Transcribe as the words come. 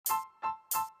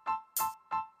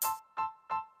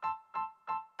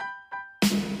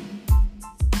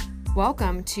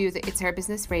Welcome to the It's Her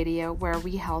Business Radio, where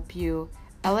we help you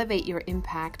elevate your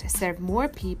impact, serve more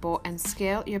people, and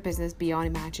scale your business beyond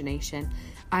imagination.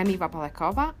 I'm Eva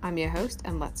Palakova, I'm your host,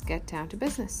 and let's get down to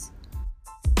business.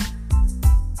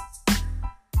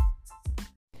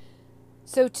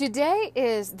 So this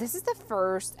is the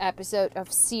first episode of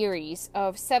series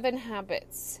of 7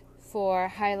 habits for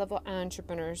high-level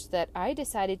entrepreneurs that I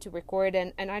decided to record,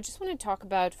 and I just want to talk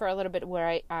about for a little bit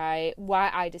why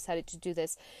I decided to do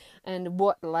this and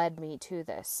what led me to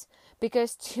this.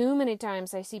 Because too many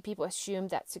times I see people assume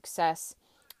that success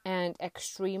and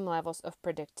extreme levels of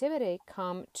productivity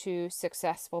come to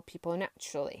successful people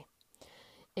naturally.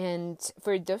 And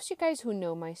for those of you guys who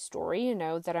know my story, you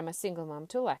know that I'm a single mom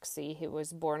to Lexi, who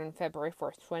was born on February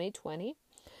 4th, 2020.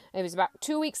 It was about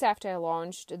 2 weeks after I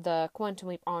launched the Quantum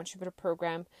Leap Entrepreneur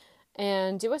Program,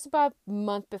 and it was about a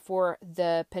month before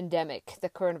the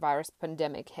coronavirus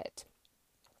pandemic hit.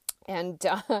 And,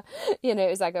 it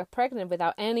was like I was pregnant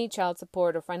without any child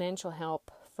support or financial help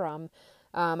from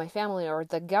my family or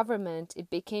the government. It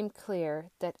became clear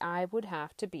that I would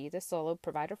have to be the solo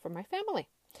provider for my family.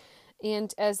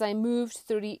 And as I moved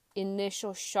through the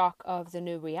initial shock of the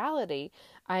new reality,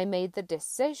 I made the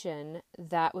decision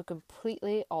that would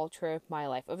completely alter my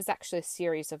life. It was actually a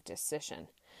series of decisions.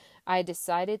 I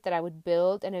decided that I would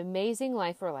build an amazing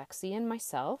life for Lexi and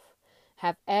myself,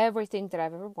 have everything that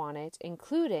I've ever wanted,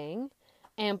 including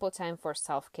ample time for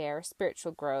self-care,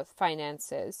 spiritual growth,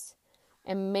 finances,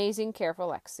 amazing care for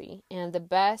Lexi, and the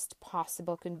best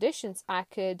possible conditions I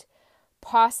could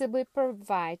possibly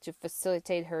provide to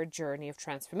facilitate her journey of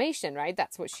transformation, right?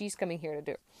 That's what she's coming here to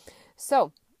do.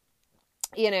 So,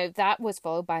 that was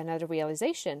followed by another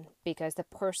realization, because the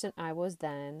person I was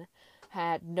then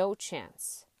had no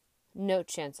chance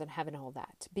on having all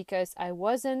that, because I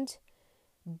wasn't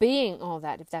being all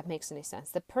that, if that makes any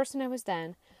sense. The person I was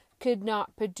then could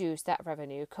not produce that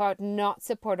revenue, could not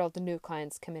support all the new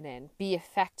clients coming in, be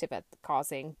effective at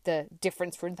causing the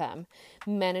difference for them,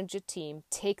 manage a team,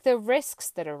 take the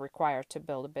risks that are required to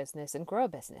build a business and grow a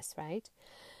business, right?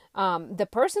 The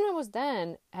person I was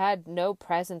then had no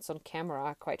presence on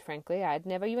camera, quite frankly. I'd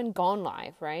never even gone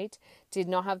live, right? Did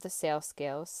not have the sales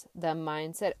skills, the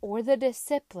mindset, or the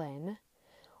discipline,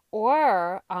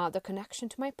 or the connection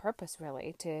to my purpose,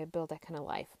 really, to build that kind of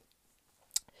life.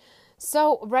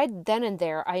 So right then and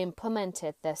there, I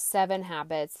implemented the 7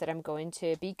 habits that I'm going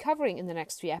to be covering in the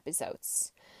next 3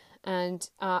 episodes. And,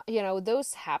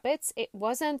 those habits, it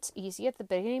wasn't easy at the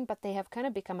beginning, but they have kind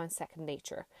of become a second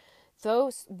nature.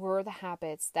 Those were the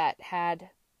habits that had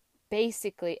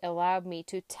basically allowed me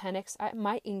to 10x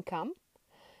my income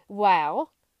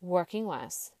while working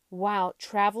less, while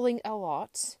traveling a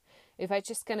lot. If I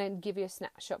just going to give you a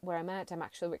snapshot where I'm at, I'm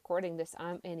actually recording this.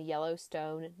 I'm in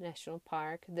Yellowstone National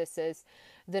Park. This is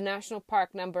the national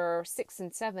park number 6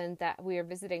 and 7 that we are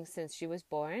visiting since she was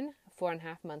born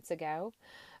 4.5 months ago,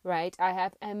 right? I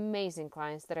have amazing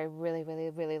clients that I really, really,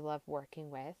 really love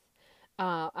working with.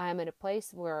 I'm in a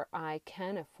place where I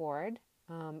can afford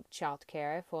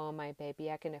childcare for my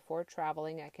baby. I can afford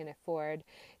traveling. I can afford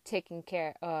taking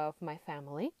care of my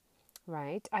family.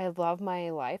 Right. I love my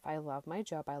life. I love my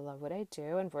job. I love what I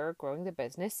do, and we're growing the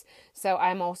business. So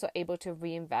I'm also able to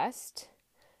reinvest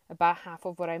about half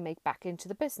of what I make back into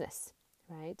the business.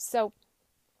 Right. So,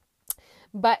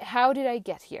 but how did I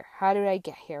get here?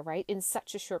 Right. In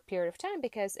such a short period of time,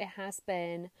 because it has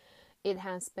been,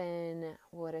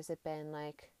 what has it been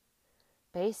like?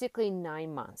 Basically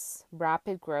 9 months,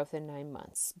 rapid growth in 9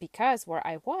 months, because where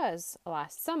I was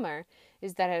last summer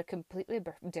is that I had a completely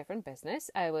different business.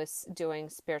 I was doing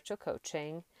spiritual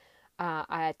coaching. I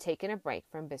had taken a break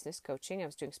from business coaching. I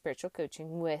was doing spiritual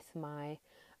coaching with my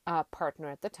partner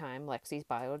at the time, Lexi's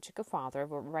biological father.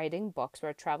 We're writing books.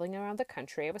 We're traveling around the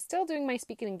country. I was still doing my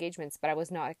speaking engagements, but I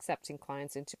was not accepting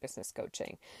clients into business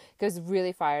coaching because I was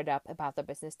really fired up about the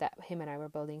business that him and I were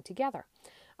building together.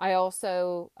 I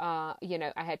also, I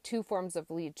had 2 forms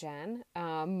of lead gen.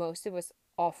 Most of it was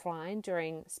offline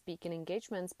during speaking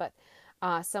engagements, but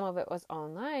some of it was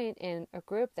online in a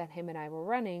group that him and I were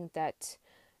running that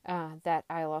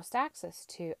I lost access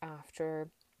to after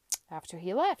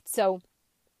he left. So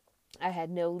I had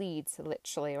no leads,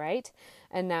 literally, right?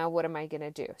 And now what am I going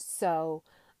to do? So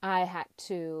I had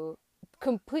to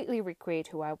completely recreate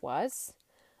who I was,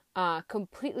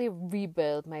 completely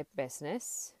rebuild my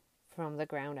business from the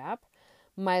ground up,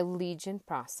 my lead gen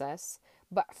process.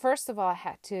 But first of all, I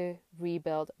had to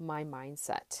rebuild my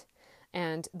mindset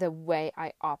and the way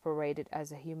I operated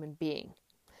as a human being.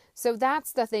 So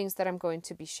that's the things that I'm going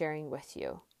to be sharing with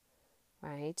you,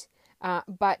 right?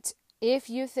 But if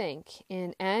you think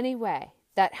in any way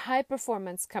that high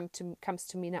performance comes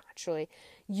to me naturally.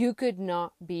 You could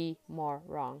not be more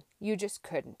wrong. You just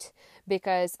couldn't,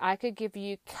 because I could give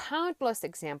you countless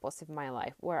examples of my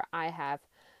life where I have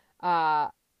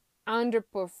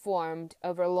underperformed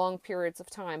over long periods of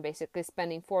time, basically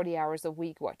spending 40 hours a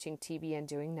week watching TV and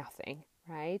doing nothing,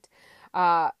 right?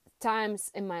 Times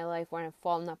in my life when I've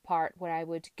fallen apart, where I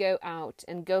would go out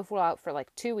and go full out for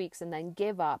like 2 weeks and then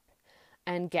give up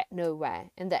and get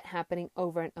nowhere, and that happening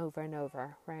over and over and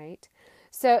over, right?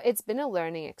 So it's been a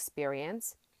learning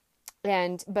experience,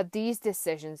 but these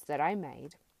decisions that I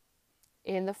made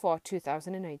in the fall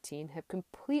 2018 have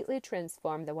completely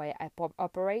transformed the way I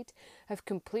operate, have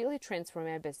completely transformed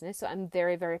my business. So I'm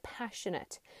very, very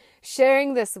passionate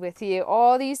sharing this with you,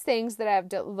 all these things that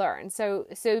I've learned. So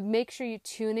make sure you're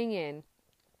tuning in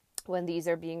when these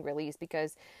are being released,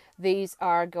 because these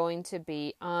are going to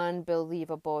be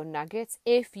unbelievable nuggets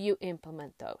if you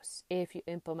implement those. If you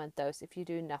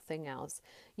do nothing else,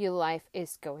 your life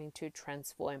is going to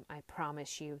transform. I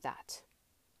promise you that.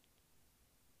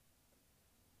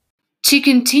 To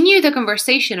continue the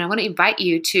conversation, I want to invite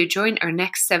you to join our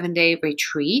next 7-day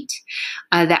retreat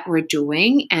that we're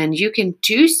doing. And you can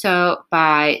do so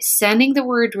by sending the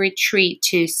word retreat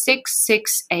to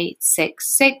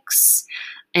 66866,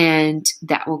 and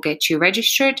that will get you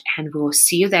registered, and we will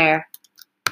see you there.